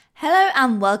Hello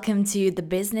and welcome to the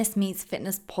Business Meets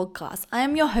Fitness podcast. I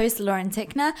am your host, Lauren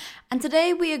Tickner, and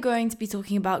today we are going to be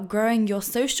talking about growing your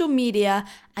social media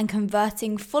and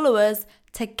converting followers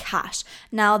to cash.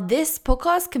 Now, this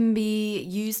podcast can be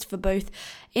used for both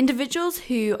individuals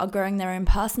who are growing their own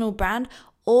personal brand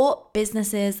or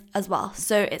businesses as well.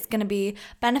 So it's going to be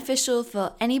beneficial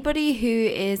for anybody who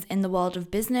is in the world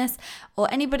of business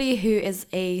or anybody who is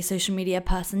a social media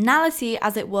personality,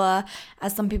 as it were.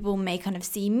 As some people may kind of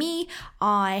see me,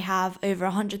 I have over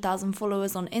 100,000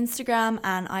 followers on Instagram,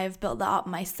 and I have built that up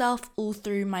myself all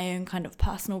through my own kind of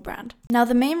personal brand. Now,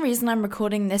 the main reason I'm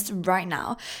recording this right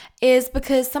now is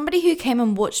because somebody who came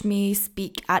and watched me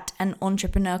speak at an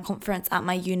entrepreneur conference at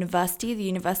my university, the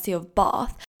University of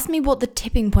Bath, asked me what the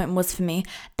tipping point was for me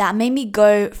that made me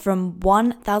go from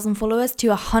 1,000 followers to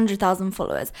 100,000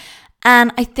 followers.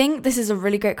 And I think this is a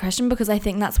really great question because I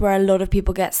think that's where a lot of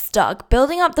people get stuck.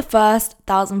 Building up the first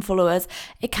 1,000 followers,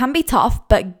 it can be tough,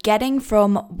 but getting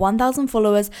from 1,000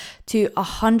 followers to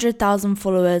 100,000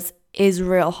 followers is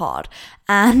real hard.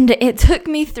 And it took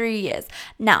me 3 years.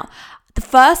 Now, the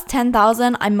first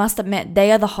 10,000, I must admit,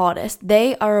 they are the hardest.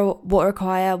 They are what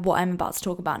require what I'm about to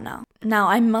talk about now. Now,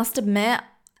 I must admit,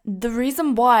 the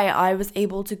reason why I was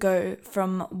able to go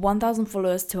from 1,000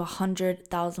 followers to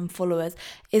 100,000 followers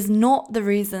is not the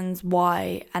reasons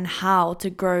why and how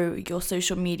to grow your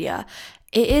social media.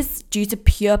 It is due to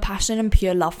pure passion and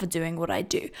pure love for doing what I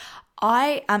do.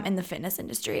 I am in the fitness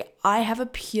industry. I have a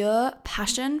pure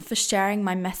passion for sharing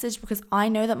my message because I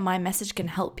know that my message can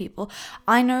help people.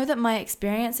 I know that my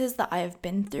experiences that I have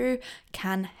been through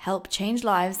can help change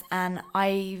lives. And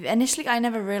I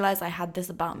never realized I had this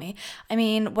about me. I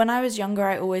mean, when I was younger,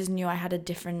 I always knew I had a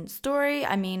different story.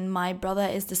 I mean, my brother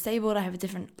is disabled. I have a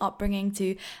different upbringing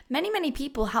to many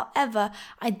people. However,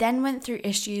 I then went through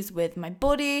issues with my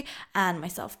body and my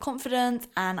self-confidence,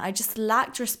 and I just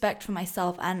lacked respect for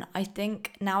myself. And I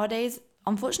think nowadays,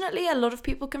 unfortunately, a lot of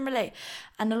people can relate,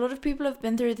 and a lot of people have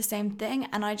been through the same thing.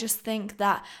 And I just think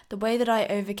that the way that I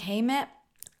overcame it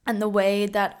and the way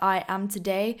that I am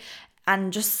today,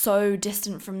 and just so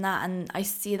distant from that, and I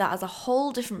see that as a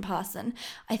whole different person,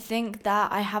 I think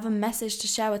that I have a message to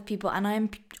share with people. And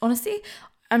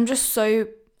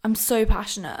I'm so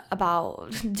passionate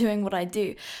about doing what I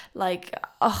do.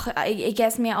 It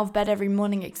gets me out of bed every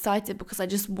morning excited because I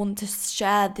just want to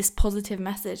share this positive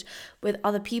message with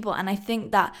other people. And I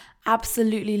think that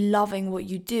absolutely loving what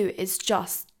you do is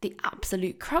just the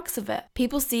absolute crux of it.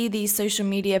 People see these social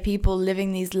media people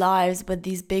living these lives with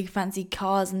these big fancy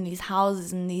cars and these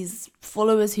houses and these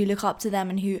followers who look up to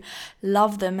them and who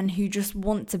love them and who just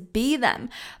want to be them.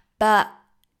 But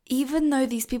even though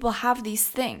these people have these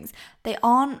things, they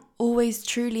aren't always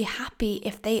truly happy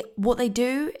if what they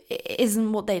do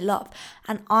isn't what they love.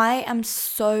 And I am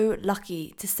so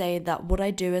lucky to say that what I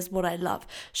do is what I love.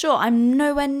 Sure, I'm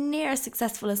nowhere near as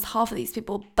successful as half of these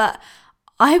people, but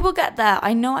I will get there.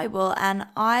 I know I will. And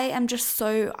I am just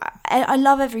I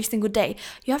love every single day.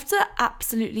 You have to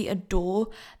absolutely adore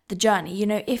the journey. You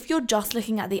know, if you're just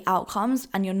looking at the outcomes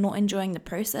and you're not enjoying the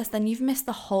process, then you've missed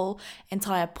the whole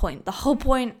entire point. The whole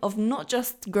point of not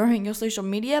just growing your social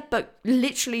media, but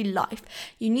literally life.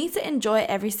 You need to enjoy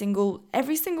every single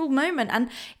moment. And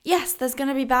yes, there's going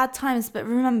to be bad times, but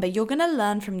remember, you're going to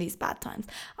learn from these bad times.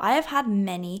 I have had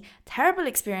many terrible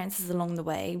experiences along the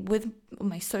way with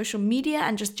my social media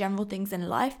and just general things in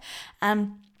life.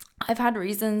 I've had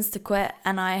reasons to quit,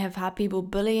 and I have had people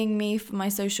bullying me for my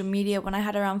social media when I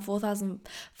had around 4,000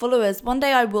 followers. One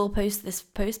day I will post this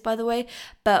post, by the way,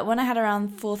 but when I had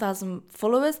around 4,000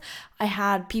 followers, I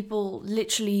had people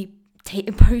literally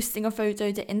posting a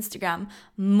photo to Instagram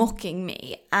mocking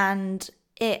me, and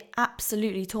it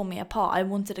absolutely tore me apart. I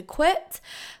wanted to quit,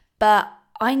 but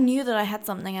I knew that I had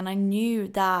something, and I knew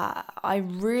that I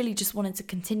really just wanted to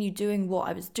continue doing what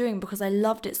I was doing because I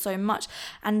loved it so much.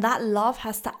 And that love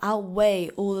has to outweigh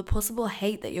all the possible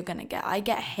hate that you're going to get. I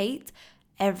get hate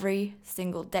every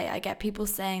single day. I get people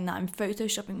saying that I'm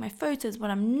photoshopping my photos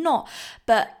when I'm not.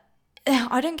 But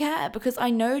I don't care because I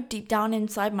know deep down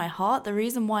inside my heart, the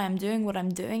reason why I'm doing what I'm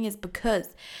doing is because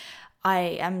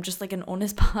I am just like an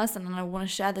honest person, and I want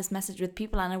to share this message with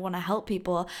people, and I want to help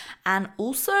people. And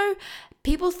also,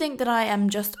 people think that I am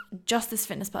just this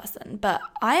fitness person, but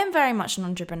I am very much an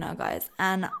entrepreneur, guys,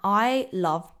 and I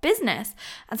love business.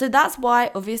 And so that's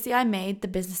why obviously I made the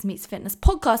Business Meets Fitness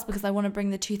podcast, because I want to bring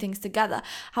the two things together.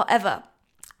 However,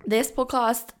 this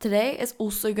podcast today is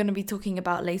also going to be talking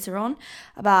about later on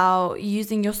about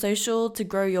using your social to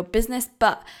grow your business.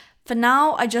 But for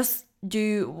now,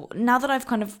 now that I've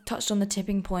kind of touched on the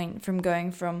tipping point from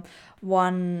going from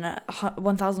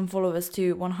 1,000 followers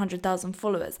to 100,000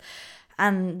 followers,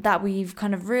 and that we've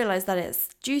kind of realized that it's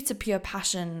due to pure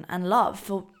passion and love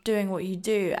for doing what you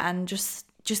do and just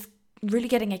really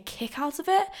getting a kick out of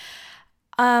it.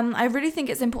 I really think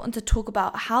it's important to talk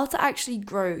about how to actually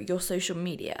grow your social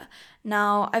media.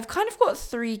 Now, I've kind of got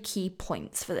 3 key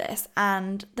points for this,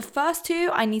 and the first 2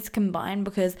 I need to combine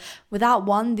because without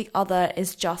one, the other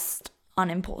is just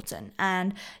unimportant.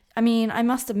 And I mean, I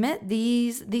must admit,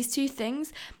 these 2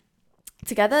 things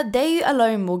together, they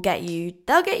alone they'll get you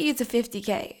to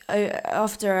 50k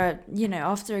after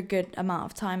a good amount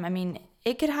of time. I mean,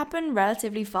 it could happen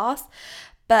relatively fast.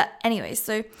 But anyway,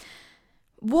 so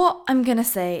what I'm going to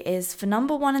say is for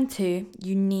number 1 and 2,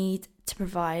 you need to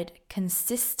provide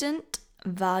consistent,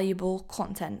 valuable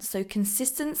content. So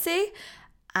consistency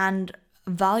and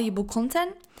valuable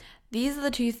content, these are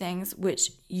the 2 things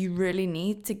which you really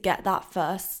need to get that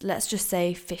first, let's just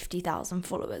say 50,000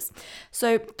 followers.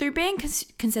 So through being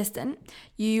consistent,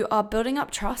 you are building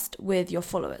up trust with your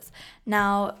followers.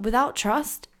 Now, without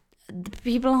trust,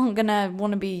 people aren't gonna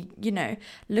want to be,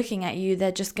 looking at you.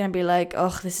 They're just gonna be like,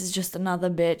 oh, this is just another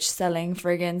bitch selling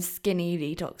friggin' skinny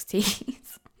detox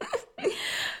teas.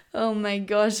 Oh my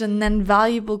gosh. And then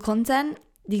valuable content,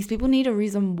 these people need a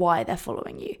reason why they're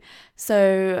following you.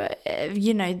 So,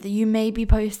 you may be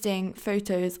posting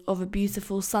photos of a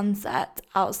beautiful sunset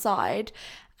outside,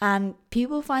 and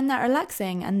people find that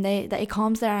relaxing and that it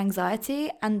calms their anxiety,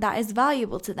 and that is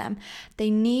valuable to them. They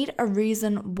need a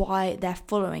reason why they're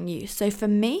following you. So for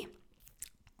me,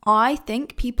 I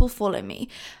think people follow me,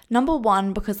 number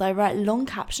 1, because I write long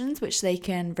captions which they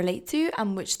can relate to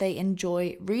and which they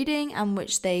enjoy reading and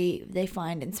which they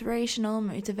find inspirational,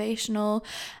 motivational,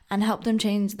 and help them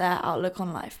change their outlook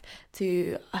on life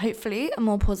to hopefully a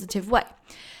more positive way.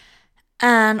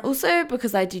 And also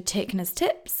because I do Takener's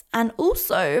tips, and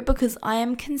also because I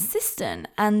am consistent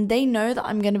and they know that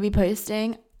I'm going to be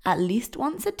posting at least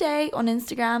once a day on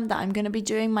Instagram, that I'm going to be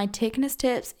doing my Takener's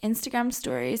tips Instagram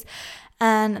stories,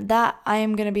 and that I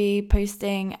am going to be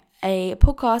posting a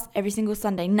podcast every single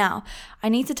Sunday. Now, I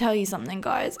need to tell you something,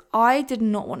 guys. I did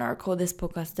not want to record this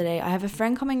podcast today. I have a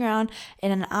friend coming around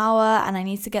in an hour and I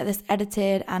need to get this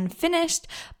edited and finished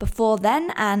before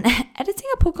then. And editing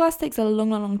a podcast takes a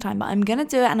long time, but I'm going to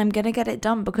do it and I'm going to get it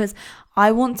done because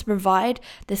I want to provide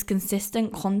this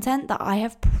consistent content that I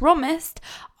have promised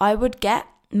I would get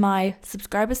my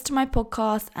subscribers to my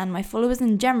podcast and my followers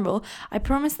in general. I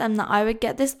promised them that I would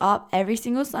get this up every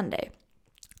single Sunday.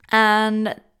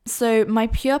 And so my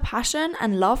pure passion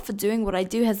and love for doing what I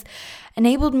do has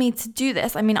enabled me to do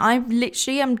this. I mean,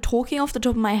 I'm talking off the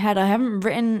top of my head. I haven't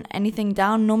written anything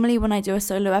down. Normally when I do a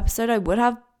solo episode, I would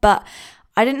have, but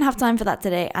I didn't have time for that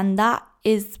today. And that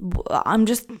is, I'm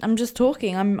just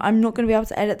talking. I'm not going to be able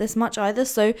to edit this much either.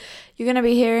 So you're going to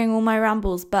be hearing all my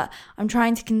rambles, but I'm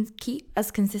trying to keep as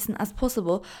consistent as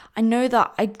possible. I know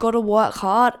that I got to work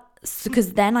hard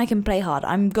because then I can play hard.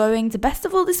 I'm going to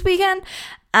Bestival this weekend,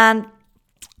 and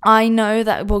I know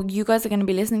that, well, you guys are going to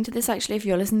be listening to this actually if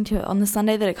you're listening to it on the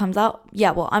Sunday that it comes out.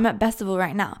 Yeah, well, I'm at Bestival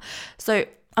right now. So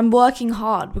I'm working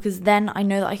hard because then I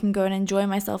know that I can go and enjoy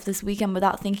myself this weekend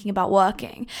without thinking about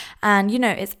working. And,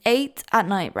 it's 8 at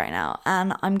night right now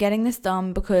and I'm getting this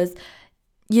done because,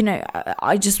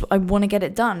 I want to get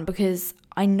it done because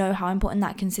I know how important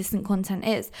that consistent content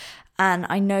is. And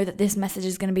I know that this message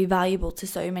is going to be valuable to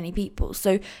so many people.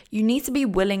 So you need to be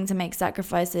willing to make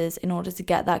sacrifices in order to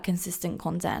get that consistent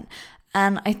content.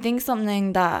 And I think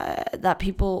something that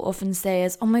people often say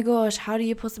is, oh my gosh, how do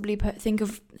you possibly think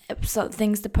of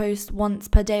things to post once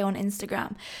per day on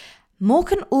Instagram? More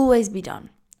can always be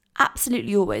done.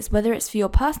 Absolutely always. Whether it's for your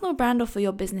personal brand or for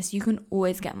your business, you can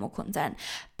always get more content.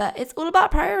 But it's all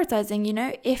about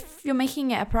prioritizing, If you're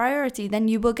making it a priority, then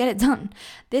you will get it done.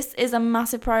 This is a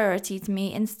massive priority to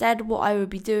me. Instead, what I would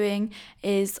be doing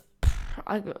is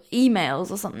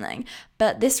emails or something.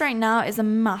 But this right now is a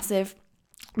massive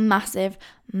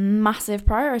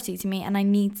priority to me, and I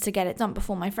need to get it done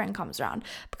before my friend comes around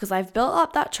because I've built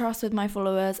up that trust with my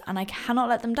followers and I cannot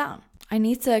let them down. I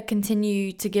need to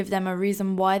continue to give them a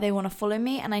reason why they want to follow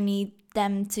me, and I need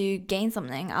them to gain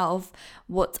something out of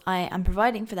what I am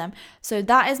providing for them. So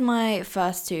that is my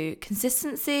first 2: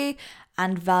 consistency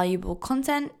and valuable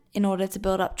content in order to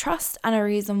build up trust and a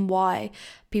reason why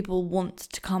people want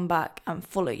to come back and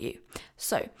follow you.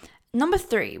 So number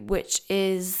 3, which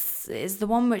is the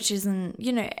one which isn't,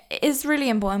 is really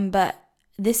important, but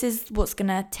this is what's going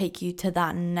to take you to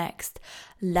that next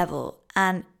level,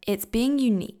 and it's being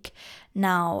unique.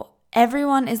 Now,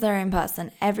 everyone is their own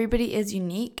person. Everybody is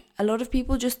unique. A lot of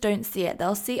people just don't see it.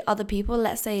 They'll see other people,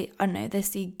 let's say, they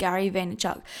see Gary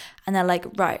Vaynerchuk, and they're like,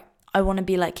 right, I want to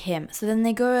be like him. So then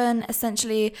they go and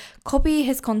essentially copy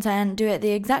his content, do it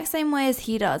the exact same way as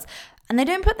he does, and they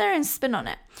don't put their own spin on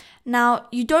it. Now,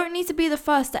 you don't need to be the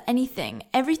first at anything.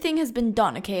 Everything has been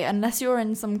done, okay? Unless you're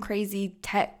in some crazy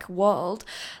tech world.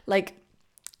 Like,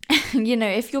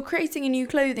 if you're creating a new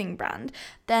clothing brand,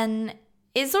 then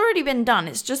it's already been done.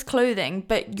 It's just clothing,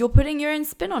 but you're putting your own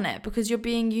spin on it because you're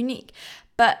being unique.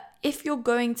 But if you're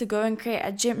going to go and create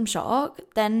a Gymshark,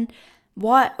 then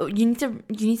what you need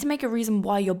to make a reason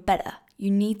why you're better.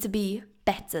 You need to be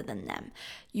better than them.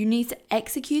 You need to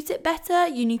execute it better.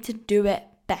 You need to do it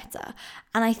better.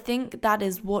 And I think that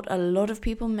is what a lot of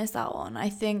people miss out on. I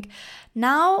think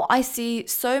now I see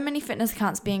so many fitness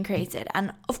accounts being created,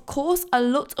 and of course a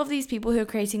lot of these people who are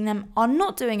creating them are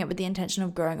not doing it with the intention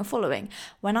of growing a following.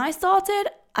 When I started,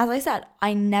 as I said,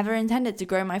 I never intended to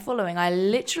grow my following. I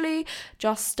literally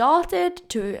just started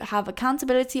to have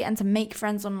accountability and to make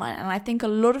friends online. And I think a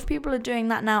lot of people are doing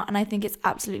that now, and I think it's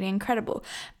absolutely incredible.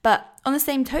 But on the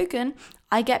same token,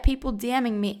 I get people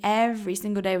DMing me every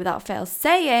single day without fail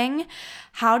saying,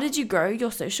 how did you grow your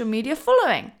social media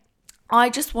following? I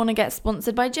just want to get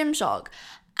sponsored by Gymshark.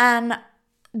 And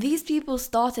these people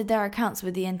started their accounts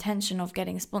with the intention of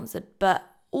getting sponsored, but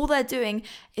all they're doing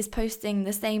is posting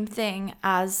the same thing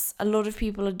as a lot of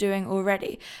people are doing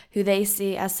already, who they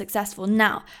see as successful.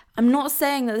 Now, I'm not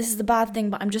saying that this is a bad thing,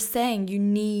 but I'm just saying you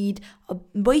need a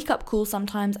wake-up call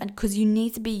sometimes, and because you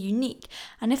need to be unique.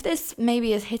 And if this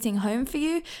maybe is hitting home for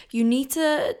you, you need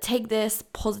to take this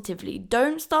positively.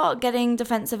 Don't start getting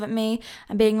defensive at me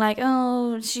and being like,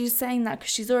 oh, she's saying that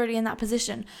because she's already in that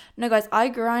position. No, guys, I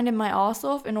grinded my ass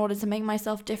off in order to make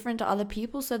myself different to other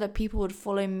people so that people would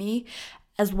follow me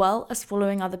as well as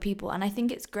following other people. And I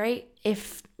think it's great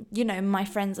if, my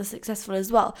friends are successful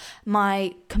as well,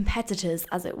 my competitors,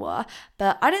 as it were.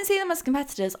 But I don't see them as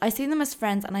competitors. I see them as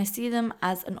friends, and I see them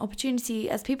as an opportunity,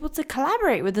 as people to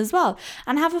collaborate with as well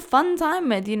and have a fun time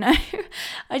with,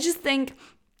 I just think,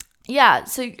 yeah,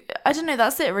 so I don't know,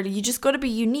 that's it really. You just got to be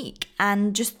unique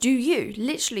and just do you.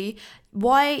 Literally,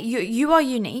 why you are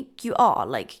unique. You are,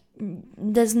 like,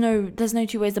 there's no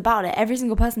two ways about it. Every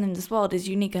single person in this world is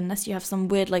unique, unless you have some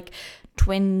weird like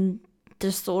twin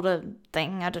disorder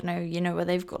thing. I don't know, where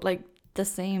they've got like the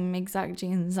same exact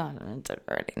genes. I don't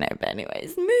really know. But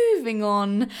anyways, moving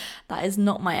on. That is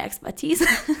not my expertise.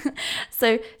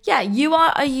 So yeah, you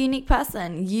are a unique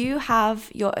person. You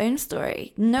have your own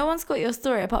story. No one's got your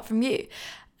story apart from you.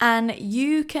 And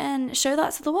you can show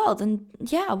that to the world, and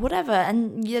yeah, whatever.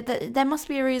 And there must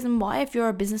be a reason why, if you're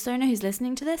a business owner who's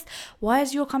listening to this, why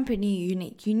is your company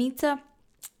unique? You need to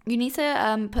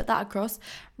put that across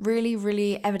really,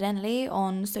 really evidently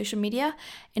on social media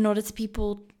in order for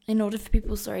people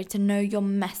to know your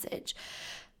message.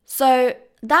 So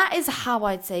that is how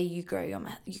I'd say you grow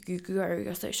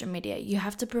your social media. You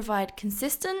have to provide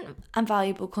consistent and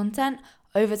valuable content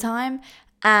over time.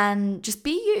 And just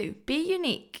be you, be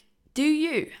unique, do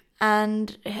you,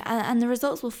 and the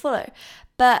results will follow.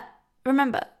 But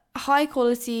remember, high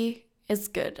quality is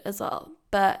good as well.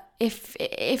 But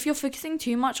if you're focusing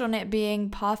too much on it being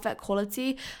perfect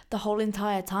quality the whole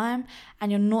entire time,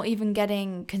 and you're not even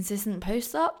getting consistent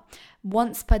posts up,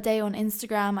 once per day on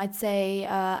Instagram, I'd say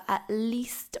at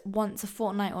least once a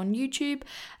fortnight on YouTube,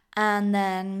 and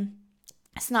then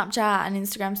Snapchat and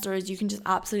Instagram stories you can just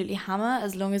absolutely hammer,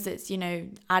 as long as it's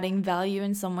adding value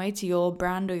in some way to your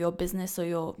brand or your business or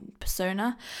your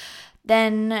persona.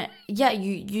 Then yeah,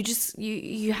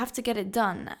 you have to get it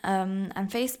done. And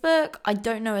Facebook, I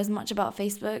don't know as much about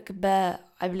Facebook, but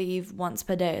I believe once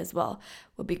per day as well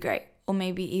would be great. Or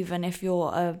maybe even if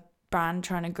you're a brand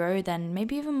trying to grow, then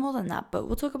maybe even more than that, but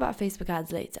we'll talk about Facebook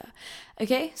ads later.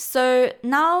 Okay, so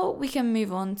now we can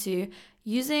move on to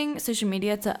using social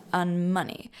media to earn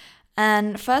money.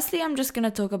 And firstly, I'm just going to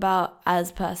talk about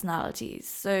as personalities,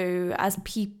 so as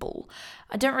people.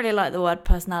 I don't really like the word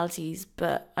personalities,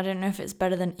 but I don't know if it's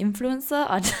better than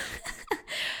influencer.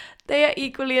 They are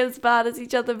equally as bad as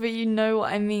each other, but you know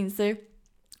what I mean. So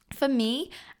for me,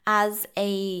 as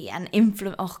an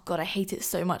influencer, oh god, I hate it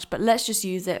so much, but let's just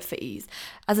use it for ease.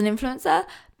 As an influencer,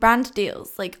 brand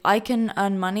deals. Like, I can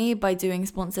earn money by doing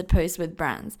sponsored posts with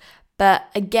brands. But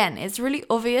again, it's really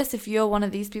obvious if you're one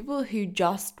of these people who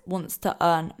just wants to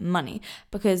earn money,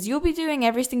 because you'll be doing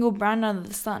every single brand under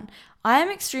the sun. I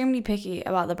am extremely picky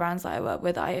about the brands that I work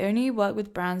with. I only work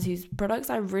with brands whose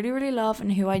products I really, really love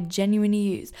and who I genuinely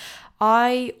use.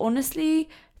 I honestly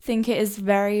think it is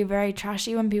very, very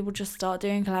trashy when people just start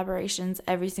doing collaborations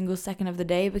every single second of the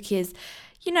day, because,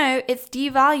 it's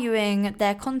devaluing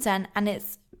their content and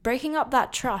it's breaking up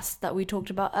that trust that we talked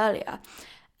about earlier.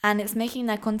 And it's making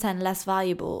their content less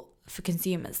valuable for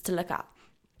consumers to look at.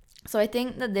 So I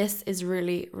think that this is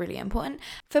really, really important.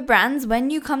 For brands,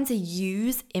 when you come to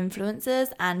use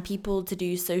influencers and people to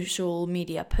do social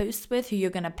media posts with, who you're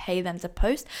going to pay them to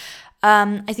post,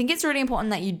 I think it's really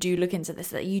important that you do look into this,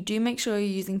 that you do make sure you're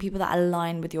using people that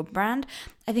align with your brand.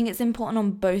 I think it's important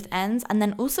on both ends. And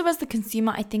then also as the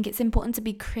consumer, I think it's important to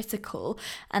be critical.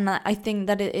 And I think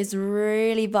that it is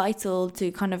really vital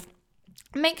to kind of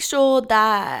make sure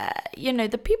that,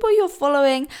 the people you're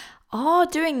following are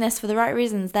doing this for the right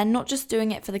reasons. They're not just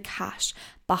doing it for the cash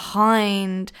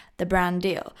behind the brand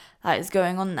deal that is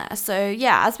going on there. So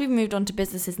yeah, as we've moved on to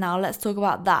businesses now, let's talk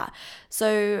about that.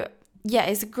 So yeah,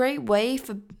 it's a great way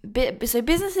for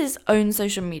businesses own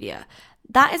social media.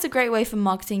 That is a great way for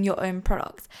marketing your own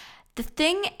product. The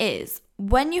thing is,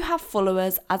 when you have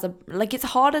followers it's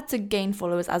harder to gain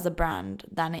followers as a brand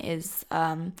than it is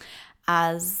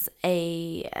as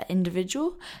a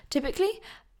individual typically.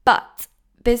 But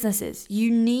businesses, you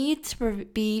need to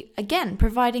be, again,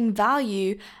 providing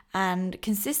value and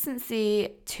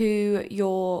consistency to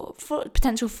your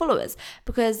potential followers,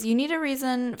 because you need a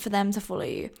reason for them to follow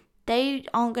you. They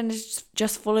aren't going to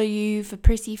just follow you for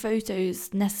pretty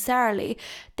photos necessarily.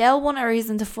 They'll want a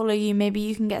reason to follow you. Maybe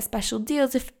you can get special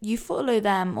deals if you follow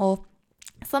them or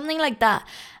something like that.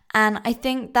 And I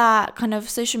think that kind of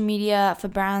social media for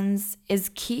brands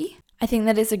is key. I think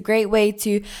that it's a great way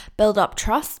to build up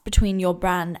trust between your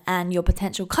brand and your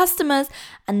potential customers,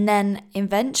 and then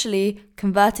eventually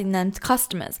converting them to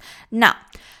customers. Now,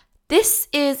 this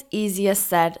is easier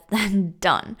said than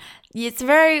done. It's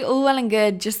very all well and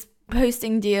good just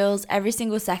posting deals every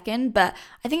single second, but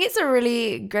I think it's a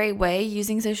really great way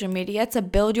using social media to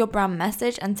build your brand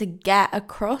message and to get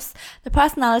across the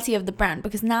personality of the brand,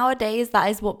 because nowadays that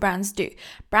is what brands do.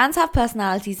 Brands have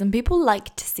personalities and people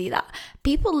like to see that.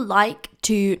 People like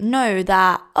to know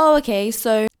that,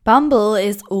 so Bumble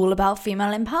is all about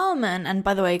female empowerment. And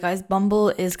by the way, guys, Bumble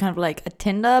is kind of like a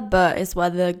Tinder, but it's where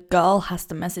the girl has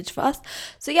to message first.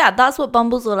 So yeah, that's what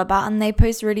Bumble's all about. And they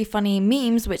post really funny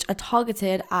memes which are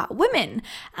targeted at women.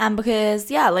 And because,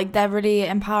 they're really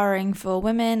empowering for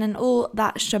women and all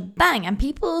that shebang. And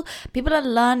people are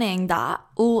learning that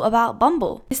all about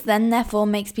Bumble. This then therefore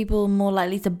makes people more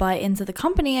likely to buy into the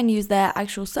company and use their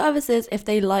actual services if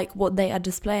they like what they are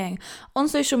displaying on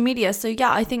social media. So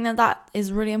yeah, I think that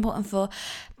is really important for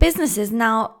businesses.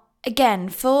 Now, again,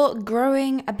 for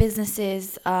growing a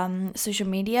business's social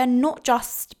media, not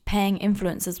just paying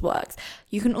influencers works.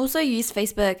 You can also use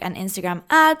Facebook and Instagram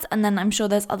ads, and then I'm sure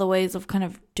there's other ways of kind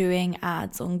of doing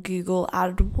ads on Google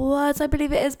AdWords, I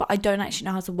believe it is, but I don't actually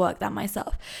know how to work that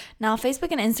myself. Now,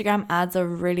 Facebook and Instagram ads are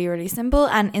really, really simple,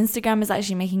 and Instagram is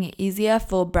actually making it easier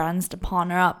for brands to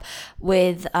partner up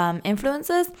with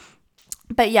influencers.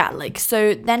 But yeah,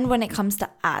 so then when it comes to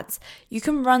ads, you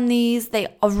can run these. They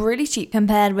are really cheap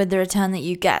compared with the return that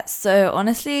you get. So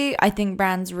honestly, I think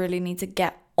brands really need to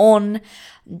get on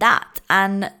that.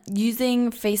 And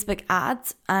using Facebook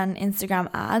ads and Instagram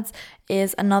ads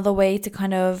is another way to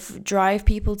kind of drive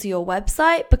people to your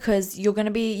website, because you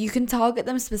can target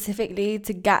them specifically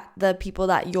to get the people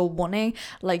that you're wanting,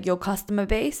 like your customer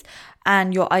base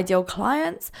and your ideal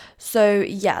clients. So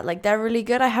yeah, they're really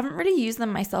good. I haven't really used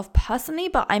them myself personally,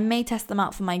 but I may test them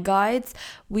out for my guides.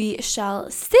 We shall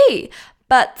see.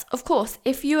 But of course,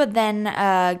 if you are then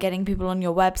getting people on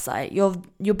your website,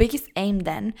 your biggest aim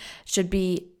then should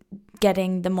be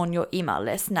getting them on your email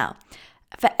list. Now,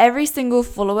 for every single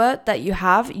follower that you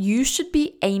have, you should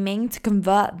be aiming to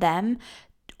convert them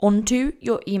onto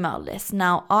your email list.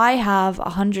 Now, I have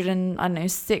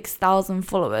 6,000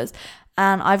 followers,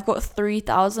 and I've got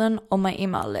 3,000 on my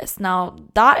email list. Now,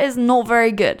 that is not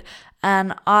very good,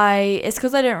 and it's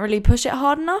because I don't really push it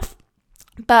hard enough.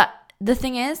 But the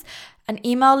thing is, an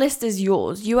email list is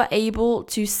yours. You are able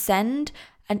to send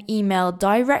an email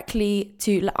directly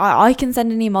to, I can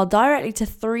send an email directly to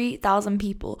 3,000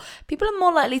 people. People are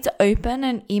more likely to open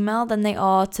an email than they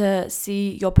are to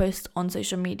see your post on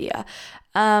social media.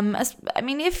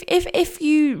 If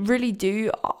you really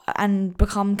do and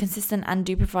become consistent and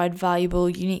do provide valuable,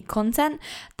 unique content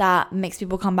that makes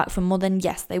people come back for more, then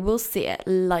yes, they will see it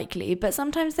likely. But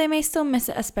sometimes they may still miss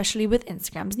it, especially with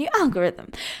Instagram's new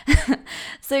algorithm.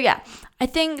 So yeah, I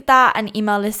think that an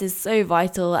email list is so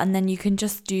vital. And then you can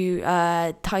just do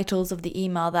titles of the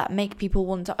email that make people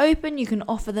want to open. You can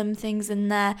offer them things in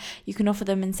there. You can offer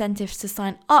them incentives to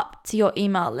sign up to your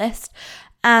email list.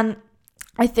 And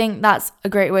I think that's a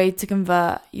great way to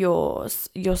convert your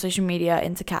social media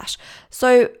into cash.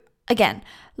 So again,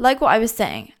 like what I was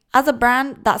saying, as a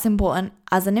brand, that's important.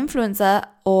 As an influencer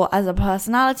or as a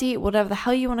personality, whatever the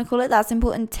hell you want to call it, that's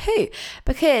important too.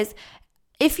 Because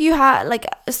if you have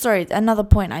another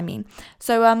point, I mean,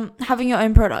 so having your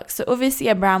own products. So obviously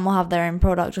a brand will have their own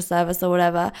product or service or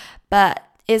whatever, but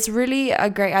it's really a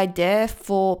great idea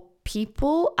for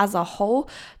people as a whole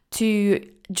to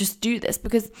just do this,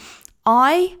 because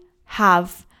I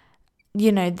have,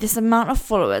 this amount of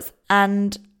followers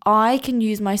and I can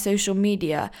use my social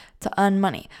media to earn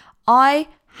money. I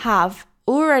have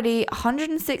already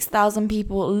 106,000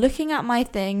 people looking at my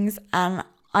things, and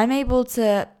I'm able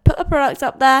to put a product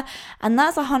up there, and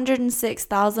that's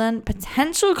 106,000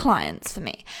 potential clients for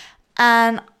me.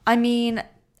 And I mean,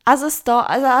 as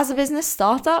a business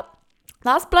startup,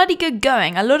 that's bloody good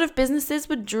going. A lot of businesses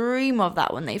would dream of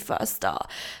that when they first start.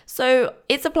 So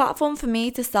it's a platform for me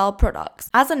to sell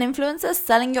products. As an influencer,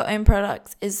 selling your own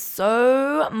products is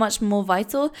so much more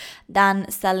vital than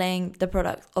selling the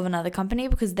products of another company,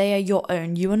 because they are your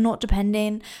own. You are not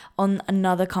depending on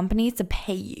another company to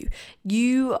pay you.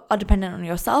 You are dependent on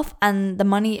yourself, and the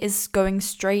money is going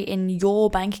straight in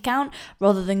your bank account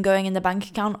rather than going in the bank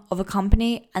account of a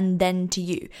company and then to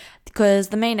you. Because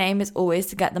the main aim is always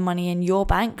to get the money in your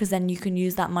bank, because then you can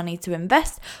use that money to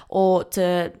invest or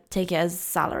to take it as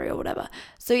salary or whatever.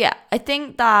 So yeah, I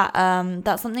think that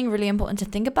that's something really important to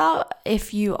think about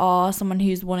if you are someone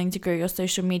who's wanting to grow your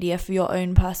social media for your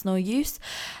own personal use.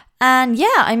 And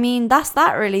yeah, I mean, that's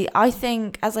that really. I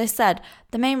think, as I said,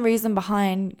 the main reason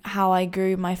behind how I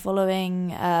grew my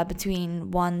following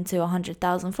between 1 to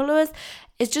 100,000 followers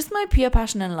is just my pure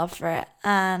passion and love for it.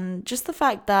 And just the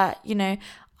fact that,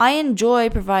 I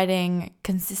enjoy providing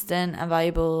consistent and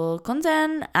valuable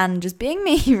content and just being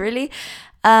me, really.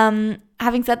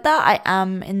 Having said that, I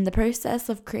am in the process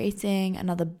of creating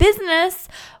another business,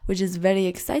 which is very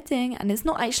exciting. And it's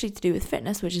not actually to do with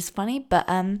fitness, which is funny, but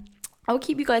I'll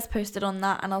keep you guys posted on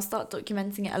that, and I'll start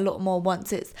documenting it a lot more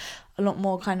once it's a lot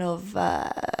more kind of,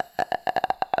 done.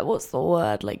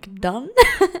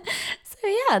 So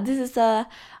yeah, this is,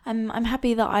 I'm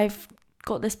happy that I've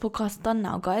got this podcast done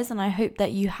now, guys, and I hope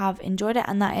that you have enjoyed it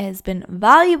and that it has been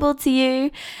valuable to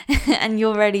you and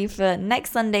you're ready for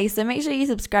next Sunday. So make sure you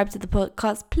subscribe to the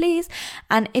podcast, please,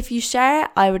 and if you share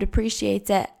it, I would appreciate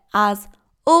it as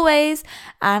always.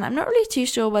 And I'm not really too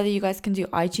sure whether you guys can do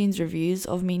iTunes reviews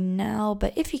of me now,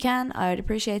 but if you can, I would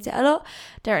appreciate it a lot.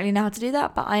 Don't really know how to do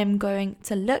that, but I am going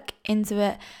to look into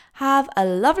it. Have a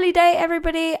lovely day,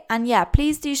 everybody, and yeah,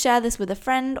 please do share this with a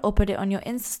friend or put it on your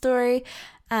Insta story.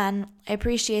 And I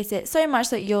appreciate it so much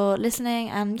that you're listening.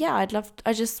 And yeah,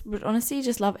 I just would honestly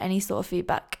just love any sort of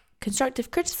feedback.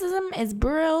 Constructive criticism is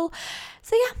brilliant.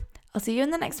 So yeah, I'll see you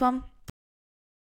in the next one.